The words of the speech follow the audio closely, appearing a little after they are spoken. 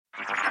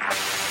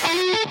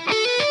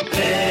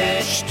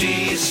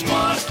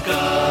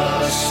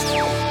Smartcast.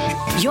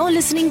 You're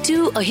listening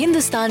to a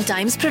Hindustan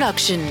Times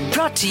production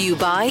brought to you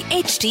by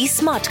HT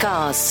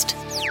Smartcast.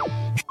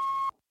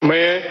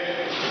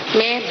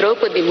 मैं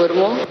द्रौपदी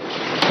मुर्मू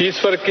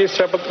ईश्वर की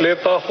शपथ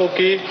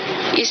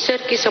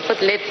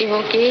लेती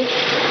हूँ कि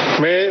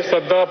मैं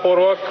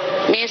श्रद्धापूर्वक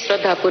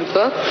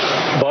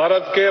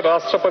भारत के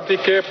राष्ट्रपति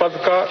के पद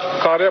का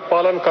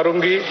कार्यपालन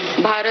करूंगी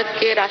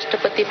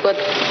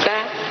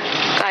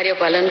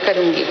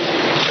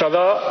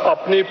तथा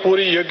अपनी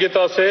पूरी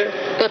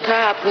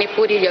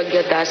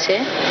योग्यता से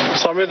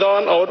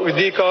संविधान और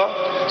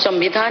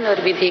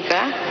विधि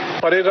का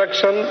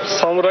परिरक्षण,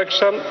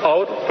 संरक्षण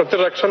और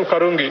प्रतिरक्षण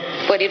करूंगी।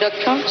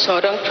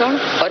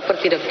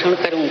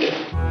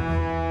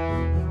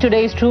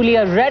 Today is truly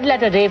a red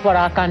letter day for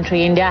our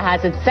country. India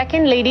has its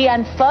second lady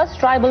and first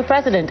tribal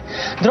president.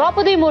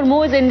 Droupadi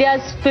Murmu is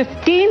India's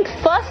 15th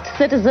first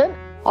citizen.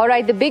 All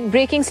right, the big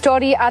breaking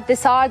story at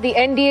this hour, the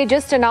NDA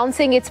just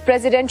announcing its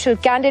presidential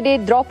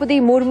candidate, Droupadi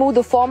Murmu,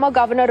 the former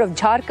governor of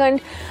Jharkhand,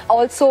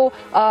 also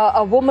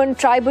a woman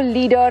tribal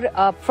leader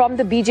from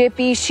the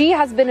BJP. She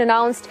has been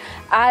announced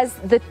as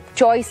the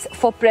choice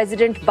for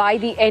president by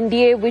the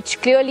NDA,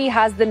 which clearly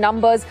has the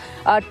numbers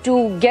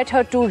to get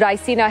her to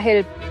Raisina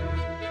Hill.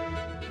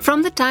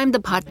 From the time the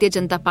Bharatiya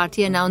Janata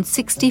Party announced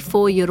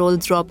 64-year-old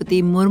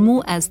Droupadi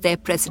Murmu as their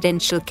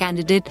presidential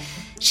candidate,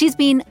 she's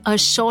been a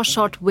sure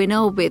shot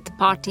winner, with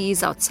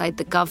parties outside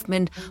the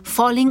government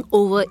falling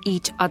over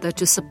each other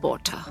to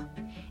support her.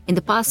 In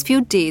the past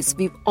few days,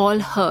 we've all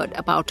heard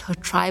about her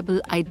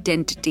tribal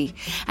identity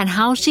and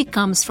how she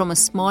comes from a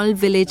small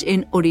village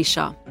in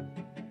Odisha.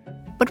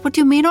 But what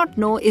you may not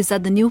know is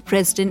that the new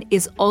president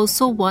is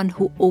also one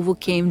who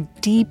overcame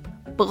deep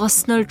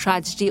personal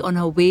tragedy on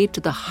her way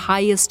to the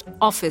highest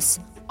office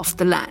of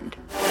the land.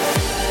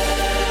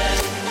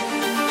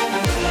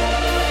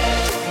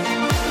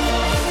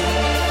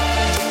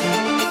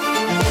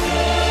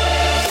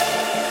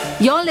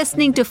 You're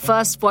listening to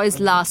First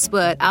Voice Last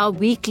Word, our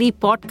weekly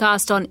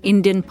podcast on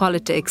Indian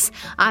politics.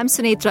 I'm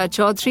Sunetra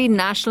Chaudhary,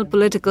 National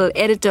Political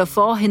Editor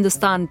for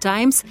Hindustan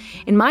Times.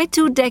 In my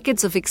 2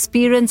 decades of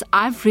experience,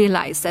 I've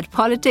realized that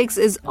politics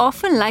is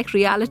often like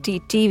reality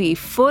TV,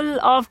 full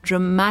of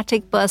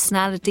dramatic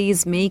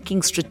personalities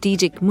making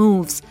strategic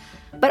moves.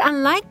 But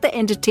unlike the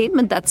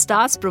entertainment that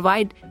stars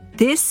provide,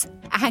 this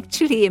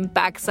actually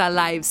impacts our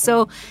lives.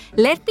 So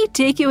let me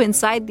take you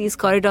inside these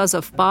corridors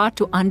of power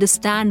to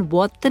understand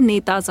what the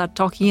netas are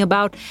talking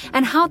about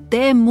and how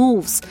their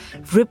moves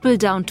ripple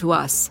down to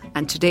us.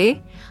 And today,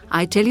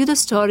 I tell you the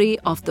story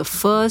of the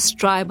first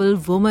tribal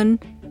woman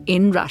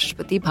in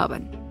Rashtrapati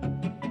Bhawan.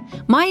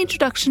 My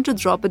introduction to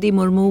Droupadi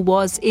Murmu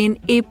was in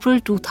April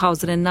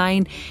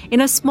 2009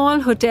 in a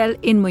small hotel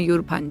in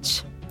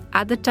Mayurbhanj.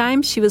 At the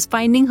time, she was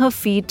finding her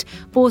feet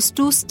post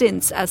 2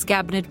 stints as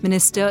cabinet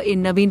minister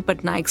in Naveen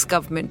Patnaik's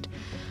government.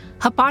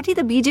 Her party,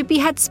 the BJP,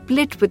 had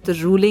split with the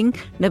ruling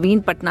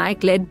Naveen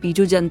Patnaik-led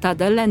Biju Janata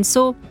Dal, and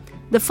so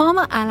the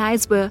former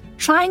allies were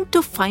trying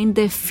to find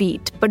their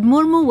feet. But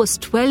Murmu was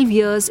 12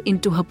 years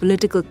into her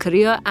political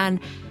career, and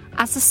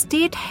as the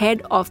state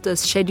head of the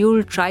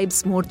Scheduled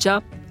Tribes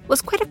Morcha,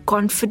 was quite a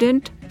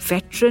confident,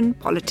 veteran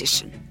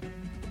politician.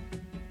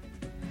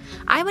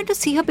 I went to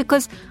see her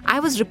because I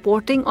was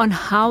reporting on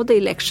how the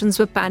elections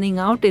were panning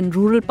out in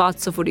rural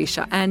parts of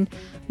Odisha, and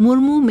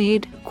Murmu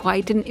made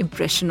quite an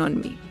impression on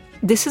me.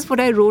 This is what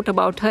I wrote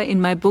about her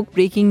in my book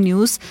Breaking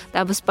News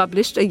that was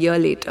published a year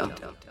later.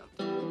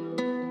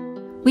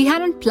 We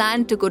hadn't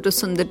planned to go to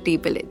Sundarti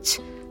village.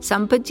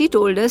 Sampatji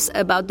told us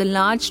about the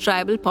large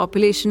tribal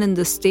population in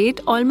the state,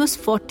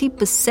 almost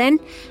 40%,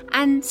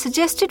 and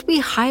suggested we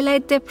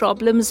highlight their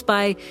problems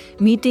by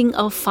meeting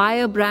a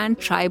firebrand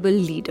tribal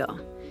leader.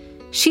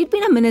 She'd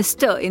been a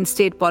minister in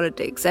state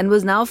politics and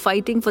was now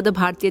fighting for the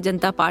Bharatiya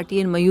Janata Party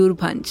in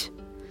Mayurbhanj.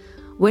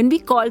 When we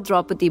called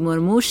Droupadi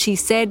Murmu, she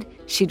said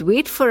she'd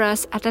wait for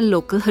us at a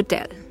local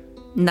hotel.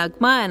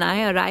 Nagma and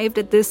I arrived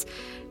at this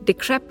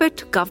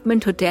decrepit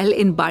government hotel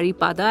in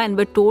Baripada and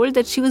were told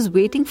that she was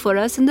waiting for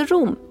us in the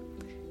room.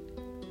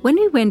 When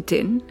we went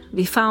in,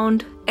 we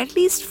found at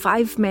least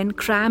 5 men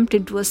crammed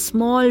into a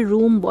small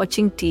room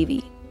watching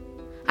TV.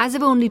 As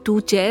there were only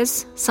 2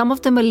 chairs, some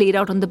of them were laid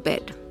out on the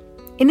bed.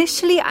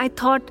 Initially, I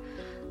thought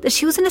that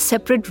she was in a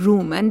separate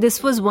room and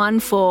this was one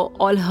for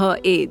all her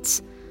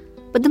aides.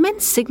 But the men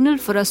signaled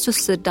for us to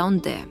sit down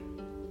there.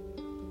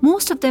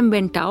 Most of them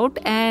went out,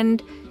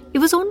 and it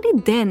was only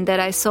then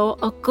that I saw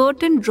a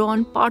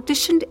curtain-drawn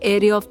partitioned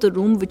area of the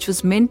room which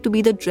was meant to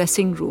be the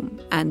dressing room,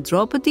 and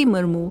Droupadi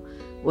Murmu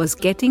was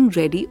getting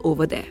ready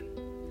over there.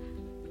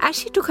 As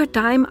she took her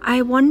time,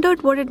 I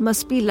wondered what it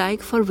must be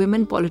like for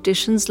women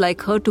politicians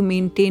like her to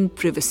maintain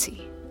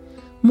privacy.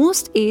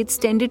 Most aides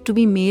tended to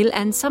be male,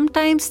 and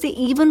sometimes they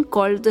even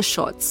called the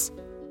shots.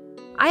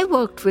 I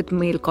worked with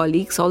male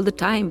colleagues all the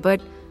time, but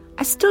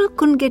I still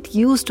couldn't get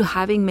used to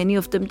having many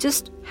of them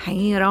just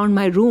hanging around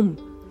my room.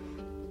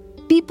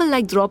 People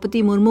like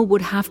Droupadi Murmu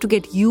would have to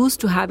get used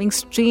to having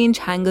strange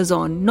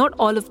hangers-on, not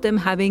all of them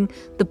having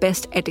the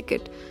best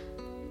etiquette.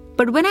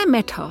 But when I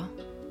met her,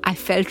 I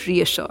felt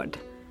reassured.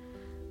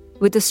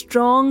 With a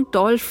strong,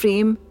 tall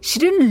frame, she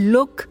didn't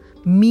look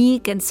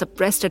meek and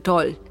suppressed at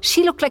all.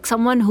 She looked like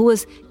someone who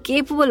was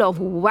capable of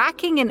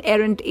whacking an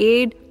errant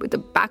aide with the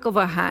back of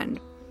her hand.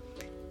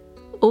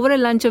 Over a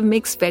lunch of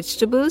mixed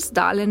vegetables,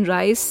 dal and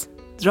rice,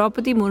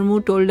 Droupadi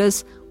Murmu told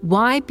us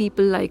why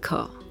people like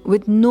her,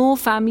 with no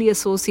family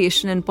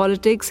association in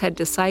politics, had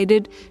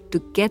decided to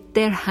get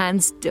their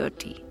hands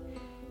dirty.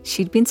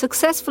 She'd been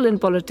successful in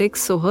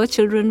politics, so her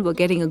children were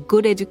getting a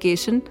good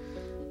education,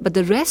 but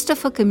the rest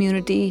of her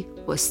community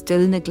was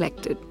still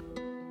neglected.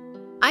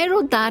 I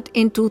wrote that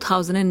in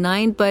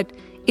 2009, but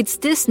it's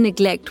this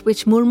neglect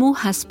which Murmu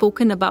has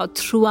spoken about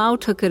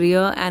throughout her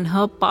career and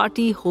her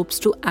party hopes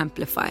to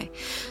amplify.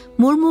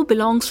 Murmu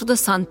belongs to the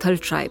Santhal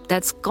tribe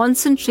that's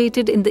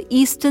concentrated in the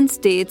eastern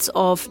states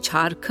of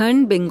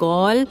Jharkhand,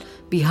 Bengal,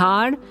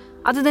 Bihar,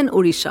 other than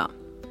Odisha.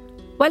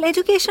 While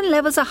education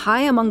levels are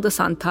high among the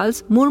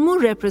Santhals,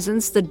 Murmu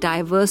represents the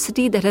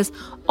diversity that has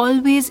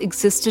always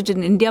existed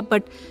in India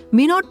but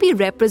may not be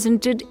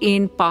represented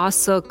in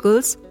past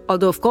circles,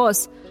 although of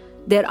course,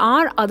 there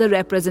are other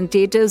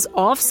representatives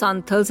of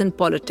Santhals in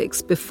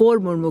politics before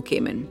Murmu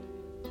came in.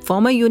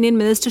 Former Union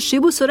Minister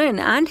Shibu Soren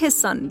and his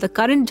son, the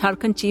current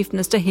Jharkhand Chief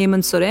Minister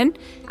Hemant Soren,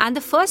 and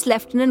the first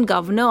Lieutenant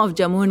Governor of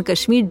Jammu and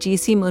Kashmir,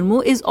 G.C.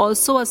 Murmu, is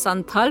also a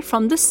Santhal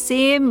from the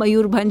same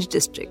Mayurbhanj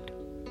district.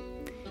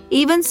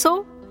 Even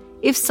so,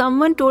 if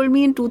someone told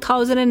me in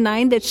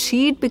 2009 that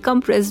she'd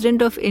become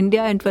President of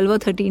India in 12 or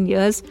 13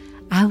 years,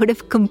 I would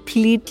have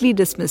completely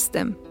dismissed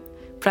them.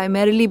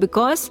 Primarily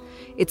because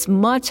it's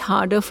much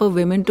harder for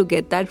women to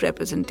get that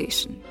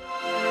representation.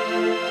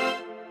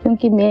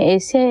 क्योंकि मैं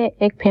ऐसे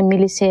एक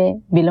family से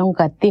belong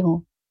करती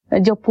हूँ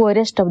जो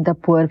poorest of the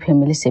poor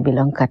family से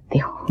belong करती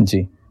हूँ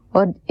जी,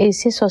 और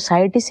ऐसे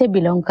सोसाइटी से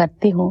बिलोंग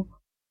करती हूँ.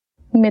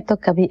 मैं तो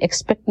कभी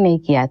एक्सपेक्ट नहीं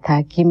किया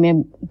था कि मैं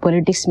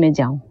पॉलिटिक्स में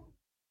जाऊं.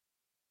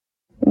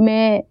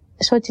 मैं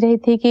सोच रही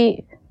थी कि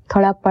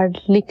थोड़ा पढ़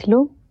लिख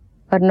लूं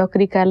और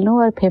नौकरी कर लूं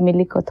और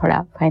फैमिली को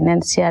थोड़ा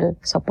फाइनेंशियल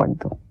सपोर्ट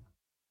दूं.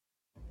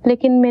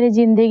 लेकिन मेरी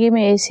जिंदगी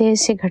में ऐसे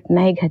ऐसे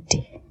घटनाएं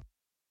घटी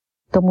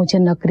तो मुझे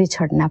नौकरी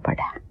छोड़ना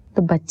पड़ा.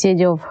 तो बच्चे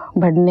जो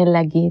बढ़ने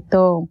लगी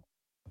तो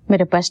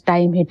मेरे पास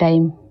टाइम ही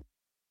टाइम,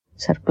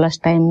 सरप्लस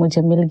टाइम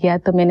मुझे मिल गया.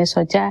 तो मैंने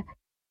सोचा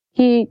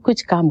कि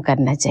कुछ काम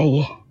करना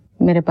चाहिए.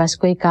 मेरे पास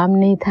कोई काम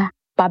नहीं था.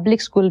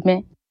 पब्लिक स्कूल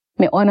में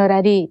मैं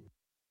ऑनररी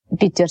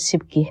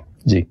टीचरशिप की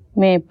जी,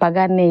 मैं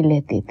पगार नहीं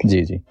लेती थी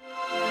जी जी.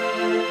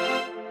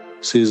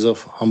 She is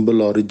of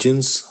humble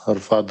origins. Her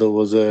father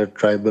was a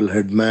tribal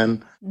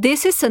headman.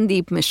 This is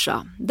Sandeep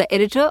Mishra, the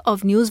editor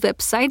of news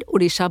website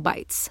Odisha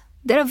Bytes.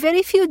 There are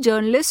very few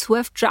journalists who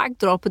have tracked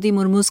Droupadi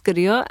Murmu's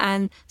career,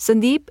 and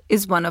Sandeep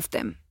is one of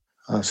them.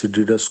 She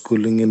did her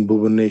schooling in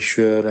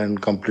Bhubaneswar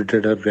and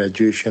completed her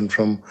graduation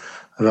from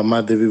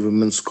Ramadevi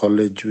Women's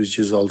College, which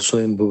is also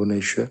in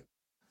Bhubaneswar.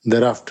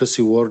 Thereafter,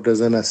 she worked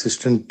as an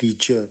assistant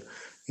teacher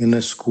in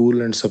a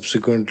school and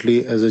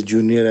subsequently as a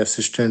junior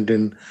assistant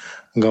in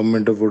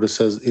Government of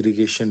Odisha's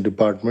Irrigation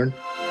Department.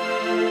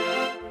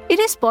 It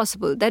is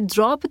possible that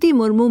Droupadi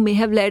Murmu may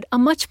have led a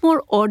much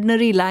more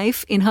ordinary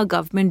life in her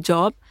government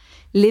job,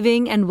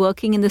 living and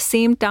working in the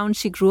same town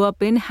she grew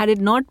up in, had it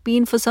not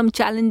been for some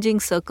challenging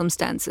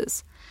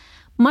circumstances.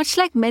 Much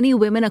like many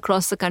women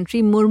across the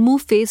country, Murmu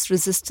faced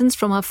resistance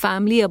from her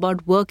family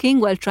about working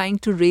while trying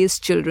to raise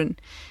children.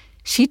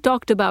 She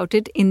talked about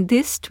it in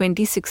this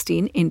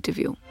 2016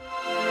 interview.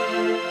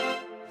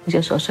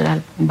 मुझे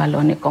ससुराल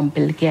वालों ने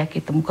compel किया कि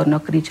तुमको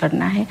नौकरी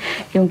छोड़ना है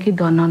क्योंकि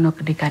दोनों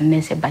नौकरी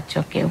करने से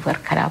बच्चों के ऊपर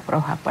खराब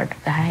प्रभाव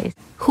पड़ता है.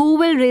 Who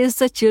will raise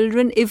the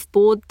children if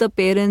both the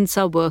parents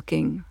are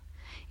working?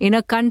 In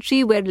a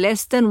country where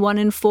less than 1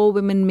 in 4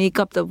 women make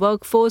up the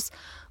workforce,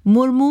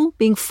 Murmu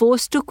being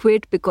forced to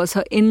quit because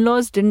her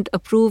in-laws didn't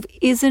approve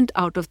isn't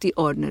out of the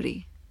ordinary.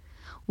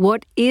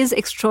 What is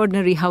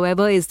extraordinary,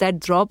 however, is that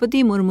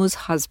Droupadi Murmu's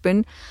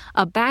husband,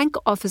 a bank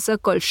officer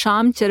called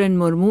Shyam Charan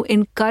Murmu,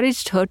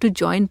 encouraged her to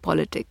join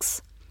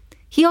politics.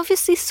 He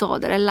obviously saw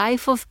that a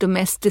life of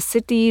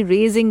domesticity,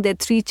 raising their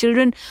 3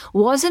 children,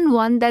 wasn't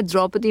one that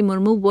Droupadi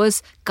Murmu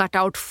was cut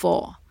out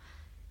for.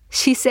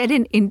 She said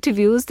in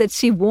interviews that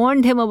she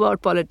warned him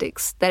about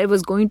politics, that it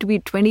was going to be a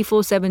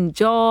 24/7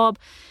 job,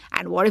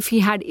 and what if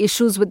he had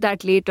issues with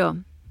that later.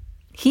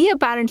 He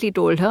apparently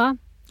told her,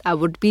 I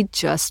would be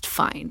just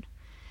fine.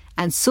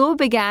 And so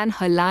began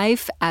her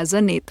life as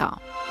a neta.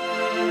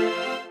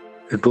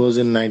 It was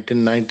in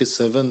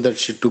 1997 that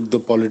she took the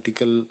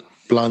political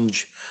plunge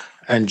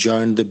and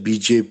joined the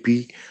BJP.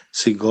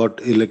 She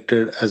got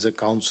elected as a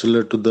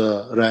councillor to the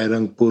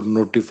Rairangpur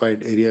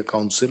Notified Area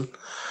Council.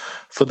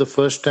 For the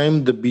first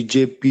time, the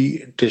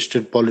BJP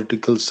tasted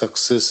political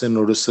success in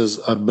Odisha's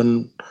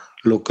urban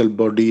local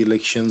body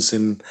elections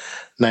in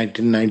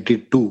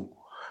 1992,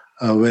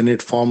 when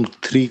it formed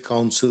 3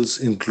 councils,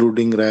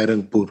 including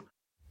Rairangpur.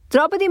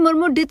 Droupadi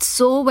Murmu did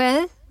so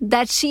well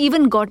that she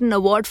even got an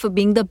award for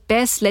being the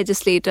best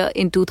legislator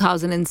in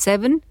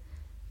 2007.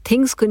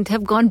 Things couldn't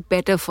have gone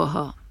better for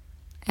her.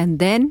 And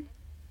then,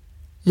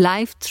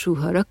 life threw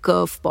her a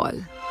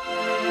curveball.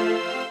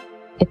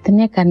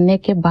 इतने करने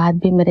के बाद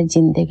भी मेरे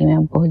जिंदगी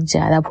में बहुत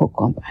ज्यादा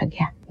भूकंप आ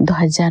गया।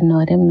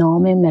 2009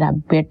 में मेरा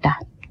बेटा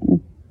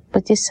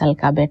 25 साल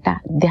का बेटा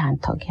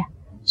देहांत हो गया।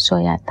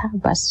 सोया था,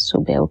 बस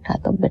सुबह उठा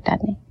तो बेटा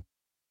नहीं,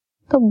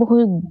 तो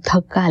बहुत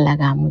धक्का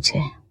लगा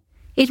मुझे।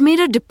 It made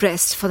her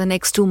depressed for the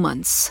next 2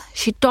 months.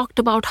 She talked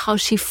about how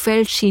she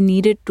felt she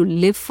needed to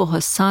live for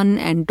her son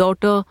and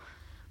daughter,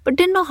 but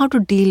didn't know how to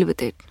deal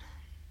with it.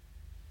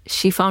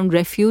 She found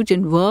refuge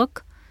in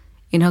work,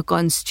 in her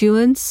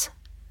constituents,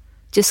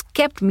 just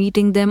kept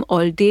meeting them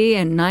all day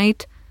and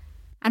night,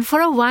 and for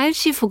a while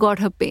she forgot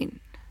her pain,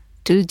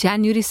 till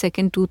January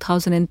 2nd,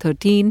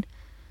 2013,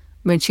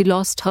 when she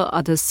lost her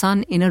other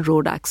son in a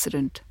road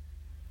accident.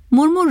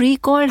 Murmu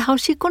recalled how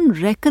she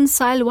couldn't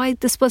reconcile why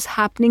this was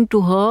happening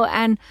to her,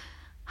 and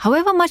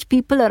however much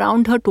people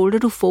around her told her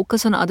to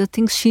focus on other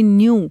things, she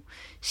knew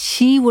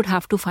she would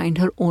have to find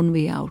her own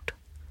way out.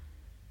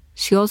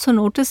 She also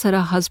noticed that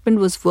her husband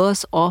was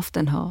worse off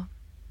than her.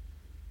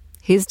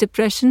 His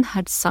depression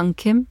had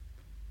sunk him,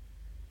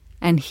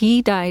 and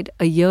he died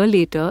a year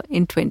later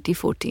in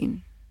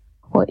 2014.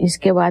 और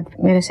इसके बाद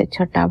मेरे से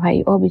छोटा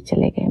भाई वो भी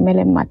चले गए,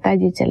 मेरे माता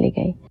जी चली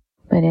गई।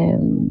 मेरे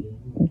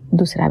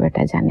दूसरा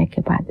बेटा जाने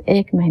के बाद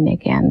 1 महीने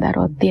के अंदर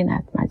वो 3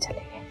 आत्मा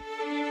चले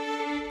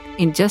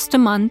गए। In just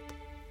a month,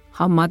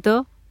 her mother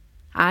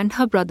and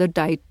her brother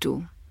died too.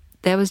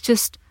 There was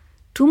just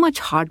too much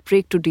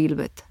heartbreak to deal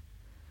with.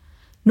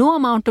 No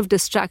amount of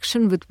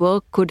distraction with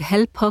work could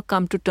help her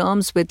come to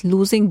terms with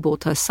losing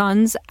both her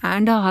sons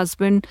and her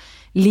husband,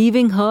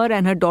 leaving her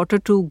and her daughter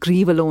to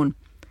grieve alone.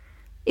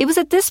 It was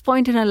at this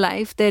point in her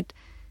life that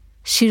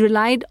she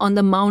relied on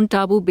the Mount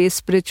Abu-based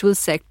spiritual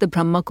sect, the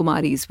Brahma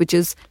Kumaris, which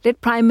is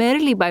led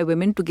primarily by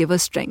women, to give her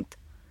strength.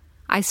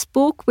 I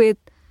spoke with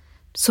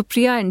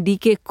Supriya and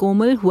DK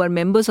Komal, who are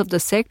members of the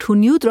sect, who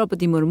knew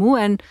Droupadi Murmu,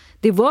 and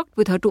they worked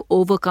with her to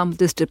overcome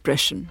this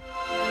depression.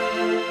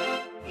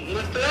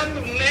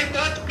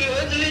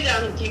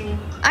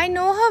 I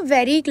know her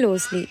very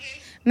closely.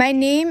 My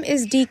name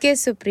is DK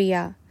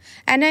Supriya,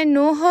 and I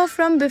know her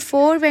from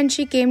before when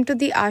she came to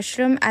the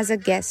ashram as a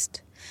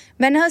guest.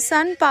 When her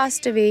son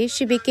passed away,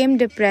 she became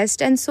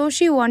depressed, and so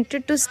she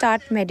wanted to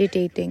start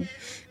meditating,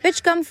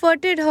 which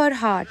comforted her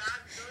heart.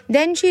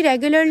 Then she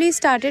regularly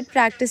started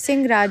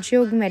practicing Raj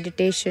Yoga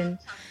meditation.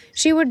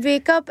 She would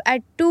wake up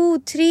at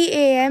 2-3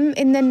 a.m.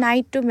 in the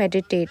night to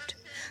meditate.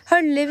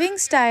 Her living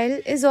style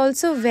is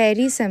also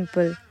very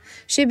simple.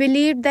 She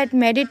believed that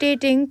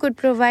meditating could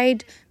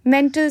provide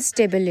mental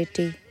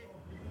stability.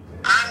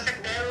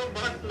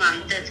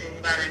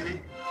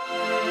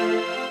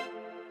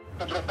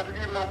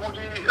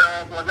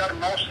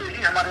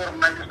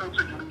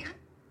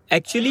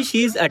 Actually,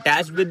 she is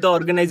attached with the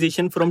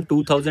organization from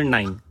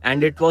 2009,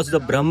 and it was the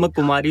Brahma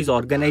Kumaris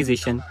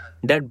organization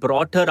that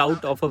brought her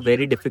out of a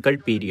very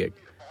difficult period.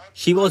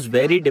 She was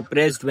very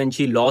depressed when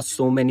she lost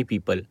so many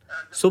people.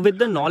 So with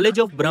the knowledge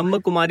of Brahma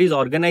Kumaris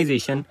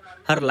organization,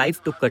 her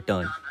life took a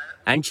turn,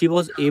 and she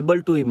was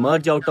able to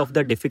emerge out of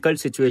the difficult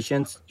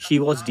situations she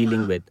was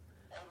dealing with.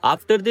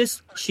 After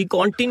this, she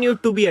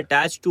continued to be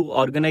attached to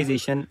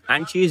organization,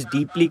 and she is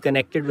deeply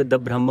connected with the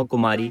Brahma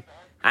Kumari,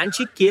 and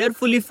she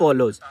carefully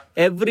follows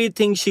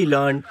everything she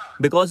learned,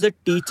 because the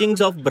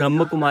teachings of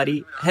Brahma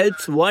Kumari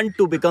helps one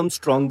to become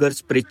stronger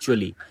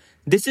spiritually.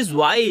 This is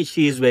why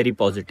she is very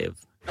positive.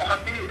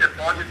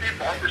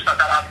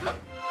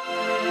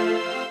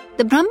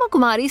 The Brahma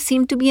Kumaris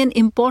seemed to be an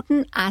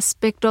important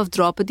aspect of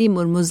Droupadi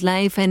Murmu's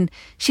life, and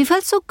she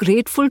felt so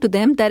grateful to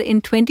them that in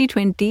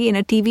 2020, in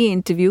a TV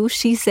interview,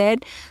 she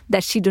said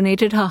that she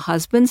donated her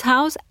husband's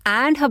house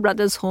and her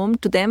brother's home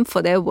to them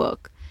for their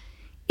work.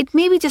 It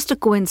may be just a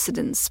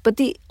coincidence, but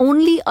the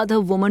only other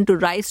woman to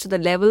rise to the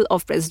level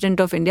of President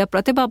of India,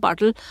 Pratibha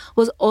Patil,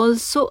 was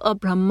also a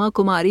Brahma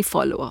Kumari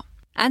follower.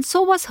 And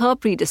so was her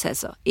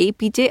predecessor,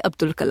 APJ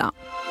Abdul Kalam.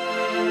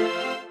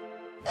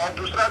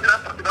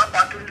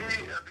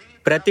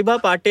 Pratibha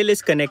Patil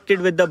is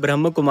connected with the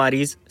Brahma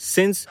Kumaris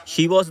since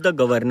she was the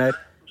governor,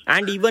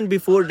 and even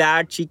before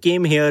that she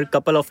came here a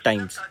couple of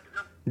times.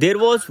 There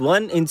was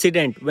one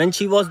incident when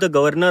she was the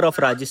governor of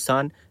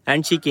Rajasthan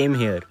and she came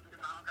here.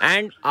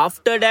 And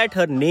after that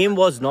her name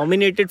was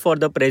nominated for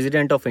the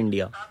President of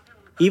India.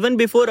 Even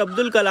before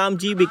Abdul Kalam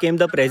ji became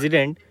the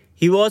President,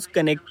 he was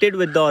connected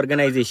with the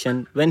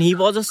organization. When he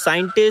was a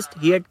scientist,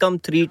 he had come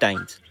 3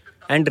 times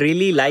and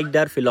really liked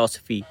our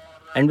philosophy.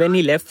 And when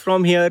he left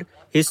from here,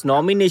 his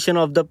nomination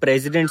of the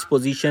president's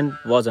position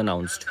was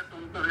announced.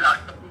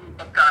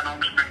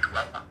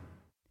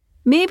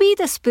 Maybe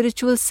the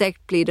spiritual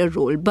sect played a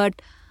role,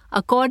 but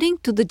according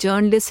to the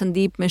journalist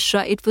Sandeep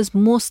Mishra, it was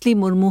mostly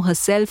Murmu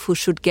herself who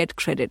should get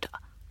credit.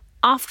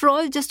 After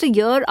all, just a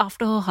year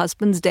after her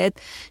husband's death,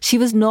 she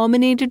was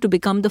nominated to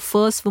become the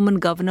first woman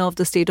governor of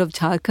the state of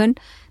Jharkhand.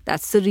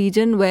 That's the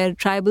region where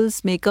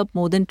tribals make up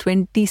more than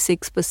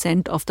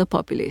 26% of the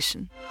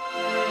population.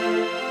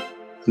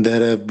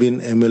 There have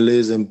been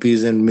MLAs,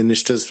 MPs and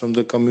ministers from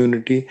the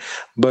community,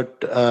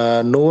 but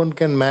no one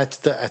can match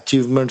the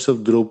achievements of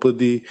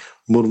Droupadi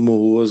Murmu,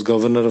 who was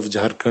governor of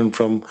Jharkhand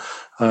from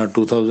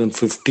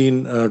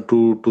 2015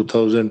 to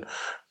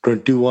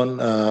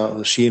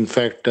 21. She, in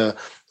fact,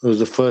 was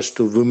the first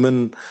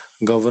woman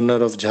governor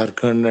of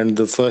Jharkhand and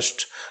the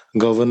first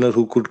governor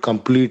who could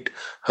complete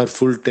her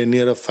full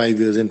tenure of 5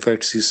 years. In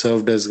fact, she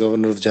served as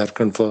governor of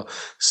Jharkhand for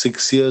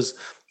 6 years.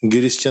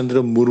 Girish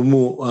Chandra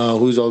Murmu,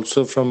 who is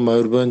also from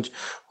Mayurbhanj,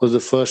 was the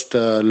first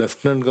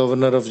Lieutenant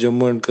Governor of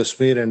Jammu and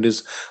Kashmir and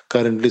is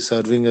currently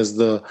serving as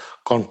the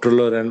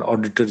Comptroller and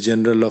Auditor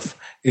General of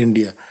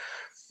India.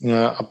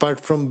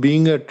 Apart from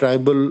being a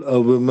tribal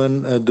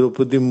woman,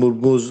 Droupadi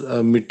Murmu's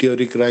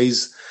meteoric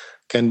rise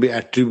can be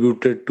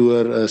attributed to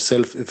her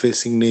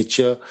self-effacing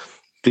nature,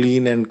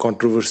 clean and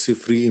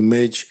controversy-free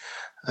image.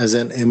 As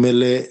an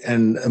MLA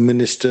and a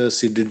minister,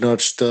 she did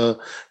not stir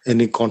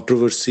any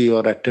controversy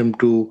or attempt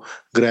to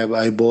grab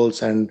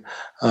eyeballs and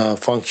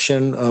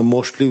function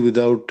mostly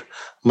without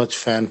much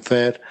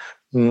fanfare.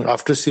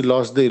 After she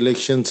lost the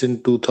elections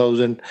in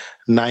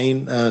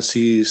 2009,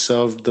 she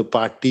served the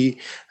party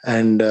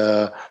and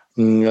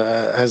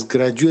has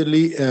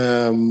gradually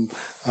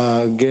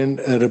gained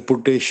a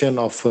reputation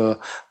of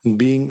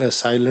being a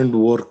silent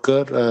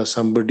worker,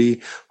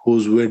 somebody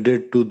who's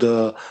wedded to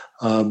the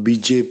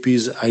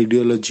BJP's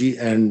ideology,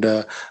 and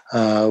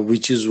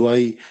which is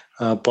why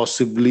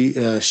possibly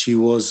she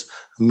was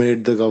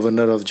made the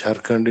governor of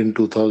Jharkhand in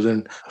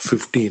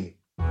 2015.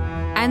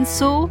 And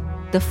so,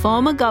 the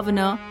former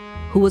governor,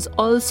 who was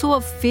also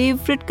a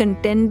favorite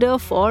contender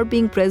for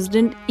being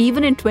president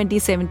even in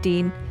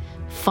 2017,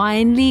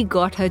 finally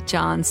got her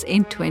chance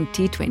in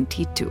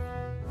 2022.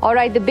 All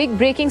right, the big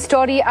breaking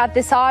story at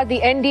this hour, the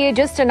NDA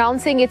just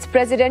announcing its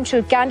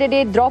presidential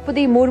candidate,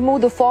 Droupadi Murmu,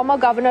 the former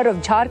governor of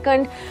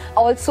Jharkhand,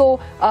 also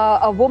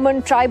a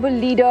woman tribal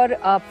leader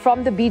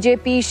from the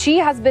BJP. She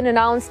has been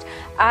announced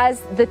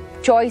as the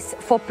choice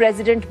for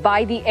president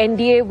by the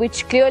NDA,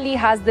 which clearly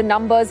has the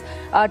numbers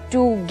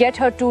to get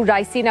her to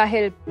Raisina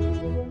Hill.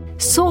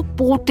 So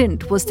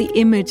potent was the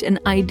image and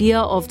idea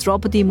of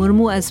Droupadi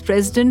Murmu as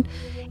president,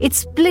 it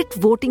split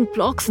voting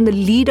blocks in the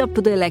lead up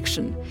to the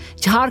election.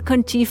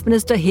 Jharkhand Chief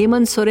Minister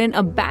Hemant Soren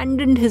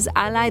abandoned his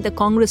ally, the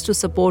Congress, to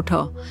support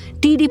her.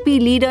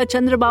 TDP leader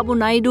Chandrababu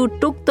Naidu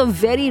took the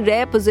very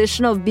rare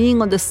position of being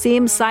on the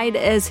same side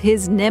as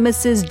his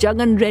nemesis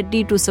Jagan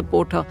Reddy to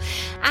support her.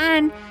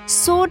 And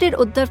so did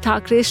Uddhav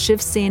Thakere's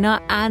Shiv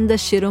Sena and the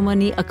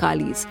Shiromani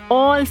Akalis,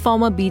 all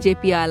former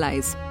BJP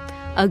allies,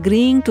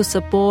 agreeing to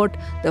support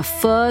the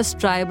first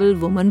tribal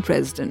woman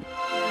president.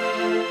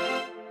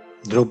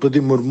 Droupadi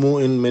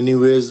Murmu in many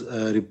ways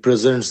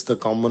represents the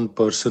common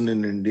person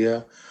in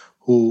India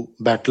who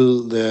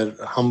battle their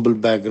humble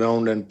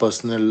background and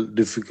personal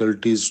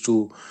difficulties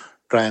to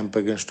triumph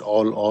against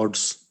all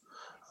odds.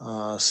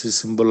 She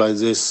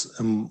symbolizes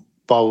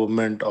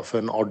empowerment of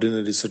an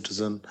ordinary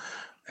citizen,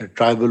 a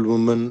tribal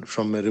woman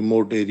from a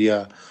remote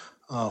area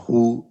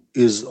who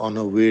is on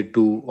her way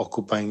to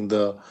occupying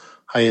the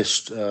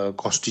highest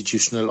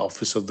constitutional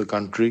office of the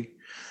country.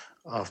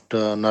 After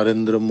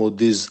Narendra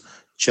Modi's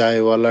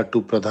Chai Wala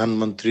to Pradhan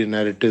Mantri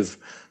narrative,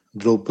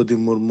 Droupadi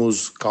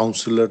Murmu's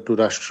counselor to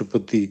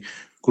Rashtrapati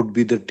could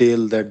be the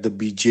tale that the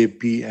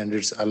BJP and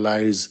its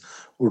allies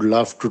would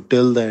love to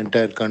tell the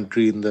entire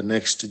country in the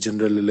next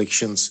general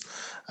elections,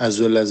 as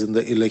well as in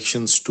the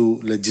elections to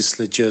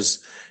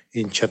legislatures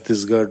in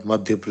Chhattisgarh,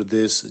 Madhya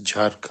Pradesh,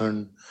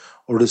 Jharkhand,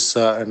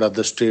 Odisha and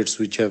other states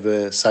which have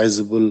a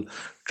sizable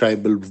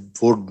tribal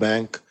vote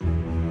bank.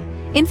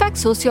 In fact,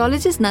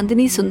 sociologist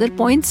Nandini Sundar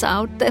points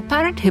out the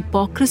apparent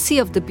hypocrisy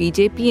of the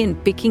BJP in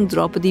picking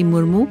Droupadi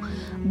Murmu,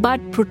 but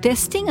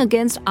protesting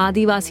against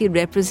Adivasi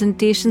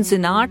representations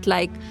in art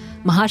like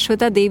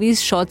Mahashweta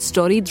Devi's short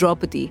story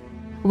Droupadi,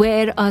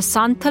 where a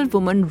Santhal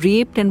woman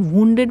raped and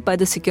wounded by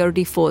the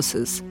security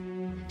forces.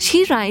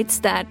 She writes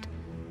that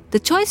the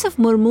choice of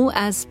Murmu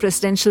as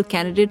presidential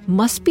candidate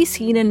must be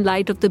seen in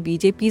light of the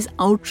BJP's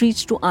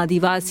outreach to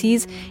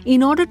Adivasis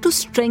in order to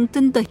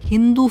strengthen the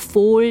Hindu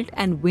fold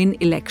and win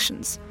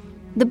elections.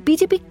 The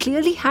BJP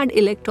clearly had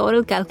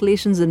electoral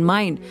calculations in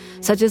mind,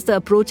 such as the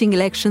approaching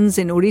elections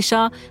in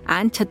Odisha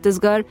and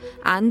Chhattisgarh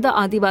and the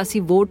Adivasi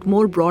vote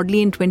more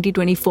broadly in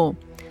 2024.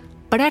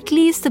 But at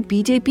least the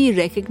BJP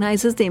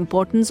recognizes the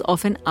importance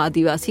of an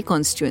Adivasi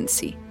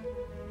constituency.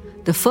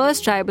 The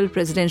first tribal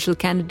presidential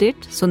candidate,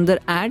 Sundar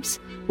adds,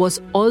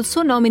 was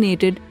also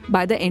nominated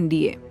by the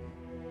NDA.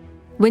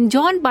 When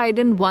John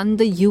Biden won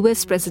the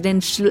US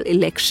presidential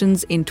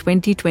elections in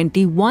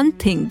 2020, one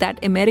thing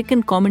that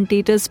American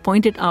commentators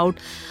pointed out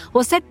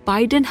was that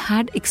Biden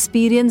had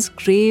experienced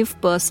grave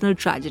personal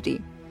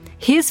tragedy.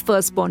 His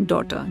firstborn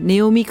daughter,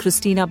 Naomi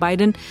Christina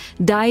Biden,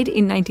 died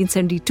in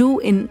 1972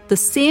 in the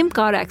same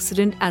car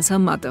accident as her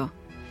mother.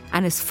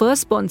 And his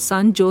firstborn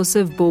son,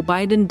 Joseph Bo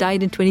Biden,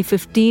 died in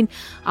 2015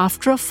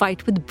 after a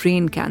fight with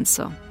brain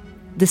cancer.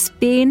 This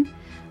pain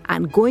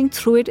and going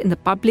through it in the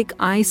public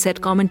eye,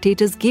 said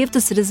commentators, gave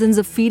the citizens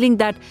a feeling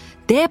that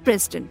their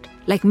president,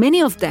 like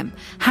many of them,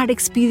 had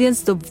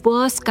experienced the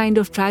worst kind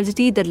of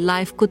tragedy that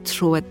life could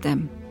throw at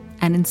them.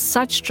 And in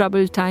such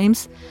troubled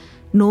times,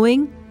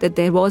 knowing that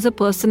there was a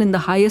person in the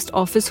highest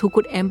office who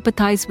could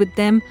empathize with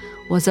them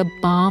was a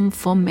balm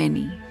for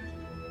many.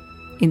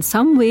 In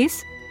some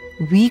ways,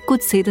 we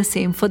could say the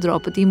same for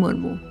Droupadi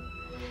Murmu.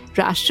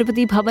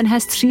 Rashtrapati Bhawan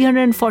has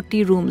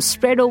 340 rooms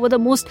spread over the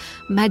most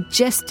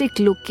majestic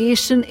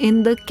location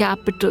in the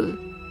capital.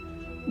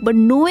 But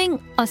knowing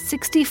a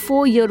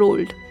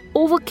 64-year-old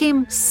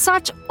overcame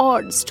such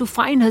odds to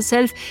find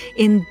herself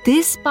in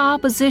this power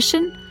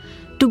position,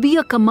 to be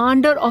a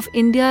commander of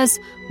India's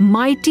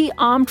mighty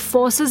armed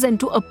forces and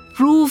to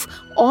approve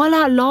all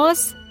our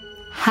laws,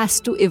 has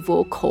to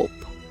evoke hope.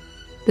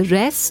 The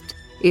rest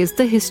is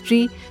the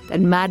history that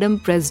Madam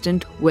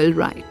President will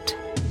write.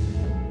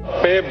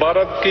 मैं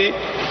भारत की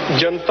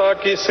जनता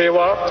की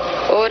सेवा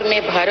और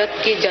मैं भारत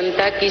की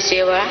जनता की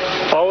सेवा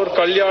और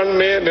कल्याण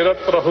में निरत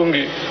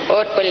रहूंगी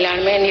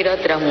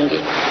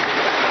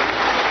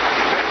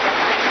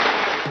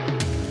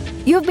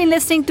You've been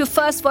listening to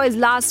First Voice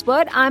Last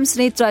Word. I'm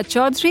Sunitra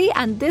Chaudhary,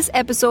 and this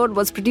episode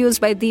was produced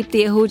by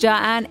Deepthi Ahuja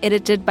and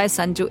edited by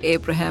Sanju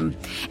Abraham.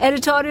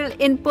 Editorial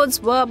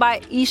inputs were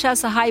by Isha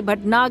Sahai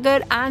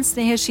Bhatnagar and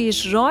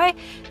Snehashish Roy.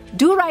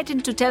 Do write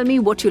in to tell me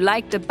what you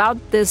liked about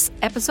this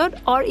episode,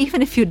 or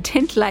even if you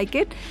didn't like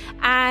it.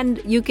 And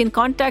you can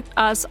contact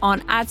us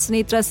on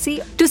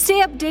 @SunitraC. To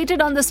stay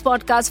updated on this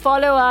podcast,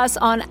 follow us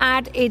on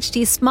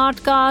 @HT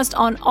Smartcast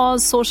on all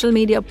social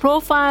media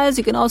profiles.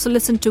 You can also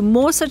listen to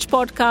more such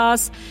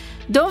podcasts.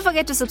 Don't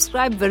forget to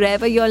subscribe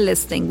wherever you're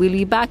listening. We'll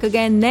be back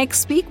again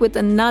next week with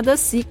another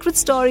secret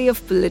story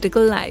of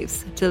political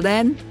lives. Till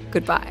then,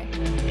 goodbye.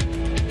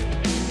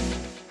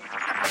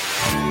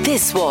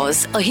 This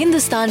was a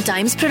Hindustan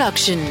Times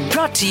production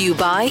brought to you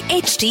by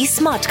HT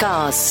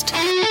Smartcast.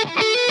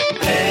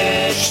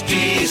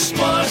 HT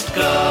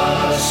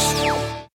Smartcast.